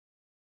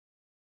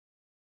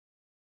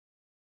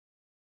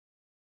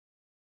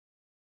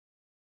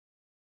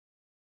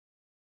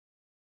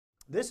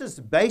This is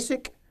the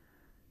basic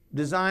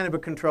design of a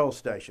control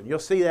station. You'll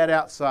see that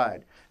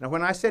outside. Now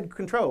when I said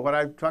control, what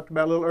I talked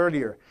about a little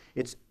earlier,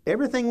 it's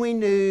everything we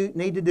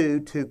need to do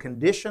to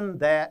condition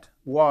that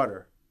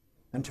water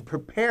and to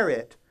prepare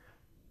it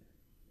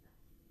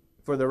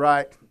for the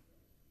right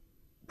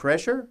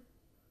pressure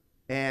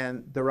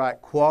and the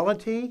right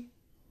quality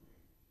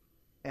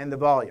and the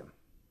volume,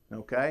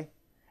 okay?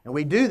 And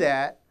we do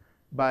that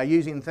by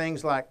using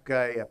things like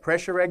a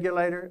pressure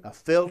regulator, a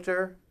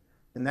filter,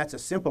 and that's a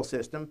simple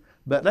system.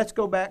 But let's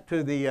go back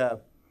to the,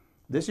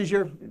 this is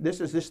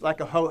just like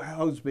a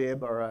hose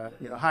bib or a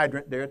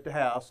hydrant there at the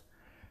house.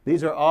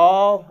 These are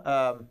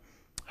all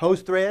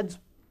hose threads.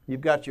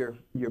 You've got your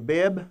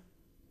bib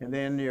and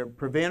then your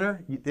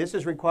preventer. This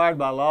is required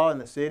by law in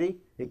the city.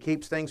 It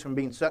keeps things from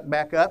being sucked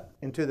back up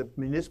into the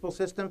municipal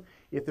system.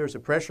 If there's a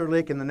pressure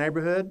leak in the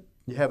neighborhood,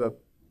 you have a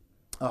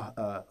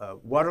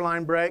water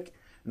line break,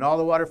 and all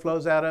the water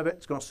flows out of it.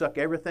 It's going to suck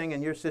everything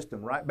in your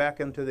system right back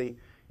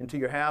into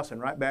your house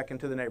and right back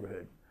into the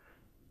neighborhood.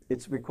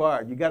 It's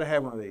required. You've got to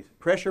have one of these.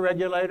 Pressure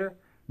regulator.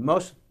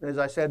 As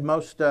I said,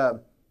 most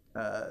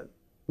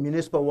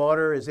municipal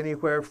water is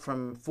anywhere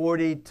from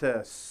 40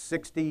 to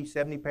 60,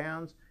 70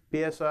 pounds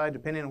PSI,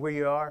 depending on where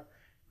you are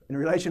in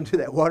relation to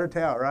that water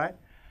tower, right?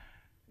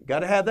 You've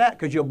got to have that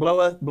because you'll blow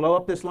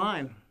up this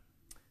line.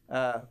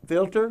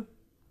 Filter.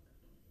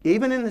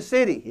 Even in the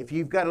city, if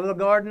you've got a little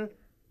garden,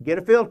 get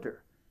a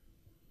filter.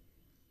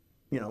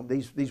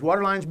 These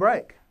water lines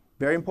break.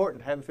 Very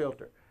important to have a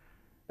filter.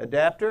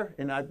 Adapter,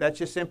 and that's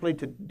just simply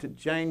to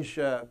change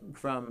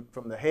from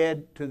the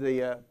head to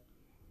the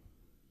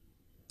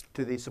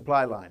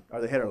supply line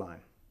or the header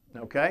line.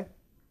 Okay?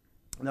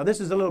 Now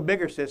this is a little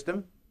bigger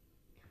system.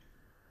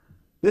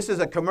 This is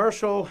a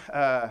commercial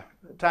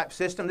type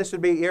system. This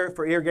would be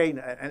for irrigating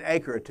an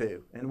acre or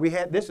two. And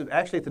this is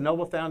actually at the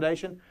Noble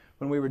Foundation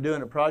when we were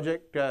doing a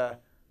project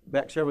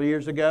back several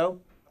years ago.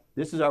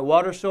 This is our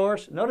water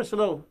source. Notice a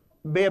little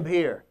bib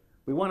here.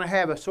 We want to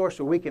have a source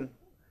where we can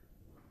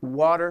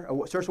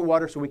source of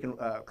water so we can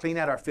clean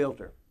out our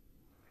filter.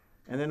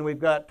 And then we've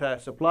got a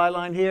supply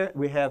line here.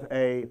 We have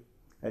a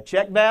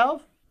check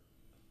valve,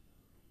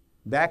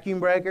 vacuum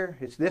breaker.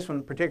 This one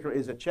in particular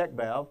is a check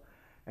valve.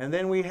 And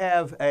then we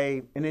have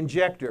an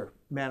injector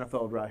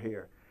manifold right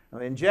here. Now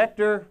the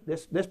injector,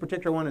 this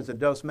particular one is a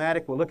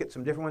dosematic. We'll look at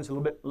some different ones a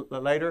little bit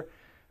later.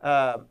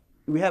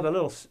 We have a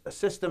little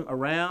system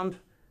around.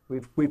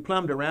 We've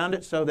plumbed around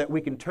it so that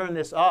we can turn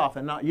this off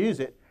and not use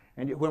it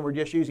and when we're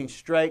just using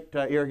straight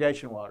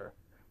irrigation water.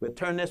 We'll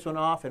turn this one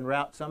off and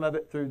route some of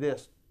it through the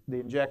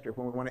injector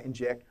when we want to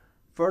inject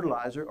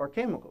fertilizer or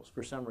chemicals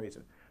for some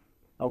reason.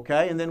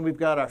 Okay, and then we've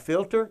got our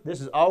filter.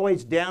 This is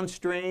always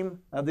downstream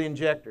of the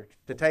injector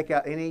to take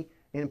out any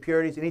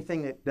impurities,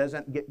 anything that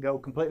doesn't go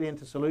completely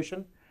into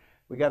solution.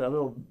 We got a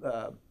little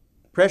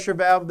pressure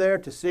valve there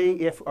to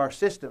see if our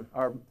system,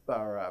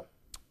 our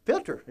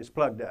filter is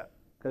plugged up,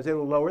 because it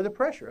will lower the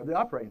pressure of the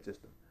operating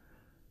system.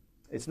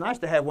 It's nice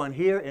to have one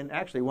here and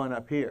actually one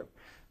up here.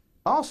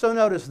 Also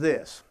notice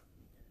this.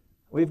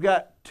 We've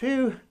got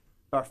 2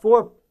 or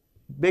 4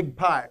 big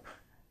pipe.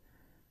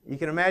 You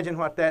can imagine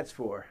what that's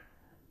for.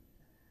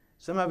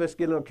 Some of us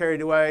get a little carried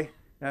away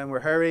and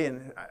we're hurry,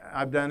 and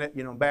I've done it,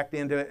 backed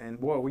into it, and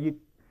boy, when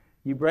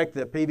you break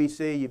the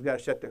PVC, you've got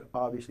to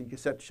obviously you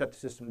shut the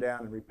system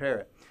down and repair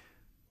it.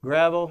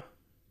 Gravel,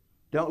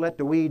 don't let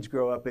the weeds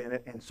grow up in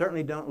it, and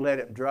certainly don't let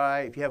it dry.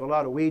 If you have a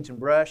lot of weeds and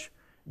brush,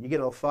 you get a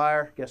little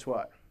fire, guess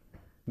what?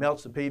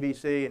 Melts the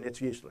PVC and it's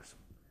useless.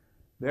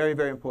 Very,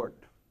 very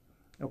important.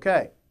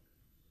 Okay.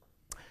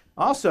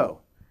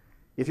 Also,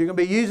 if you're going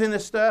to be using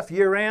this stuff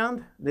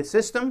year-round, the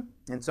system,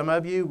 and some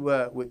of you,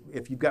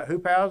 if you've got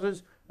hoop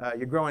houses,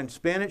 you're growing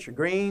spinach or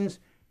greens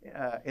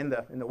in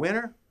the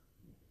winter,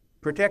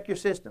 protect your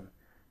system.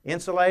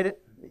 Insulate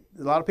it.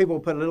 A lot of people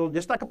will put a little,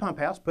 just like a pump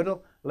house, put an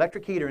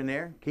electric heater in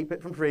there, keep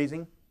it from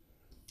freezing.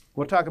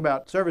 We'll talk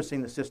about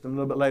servicing the system a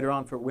little bit later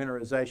on for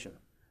winterization.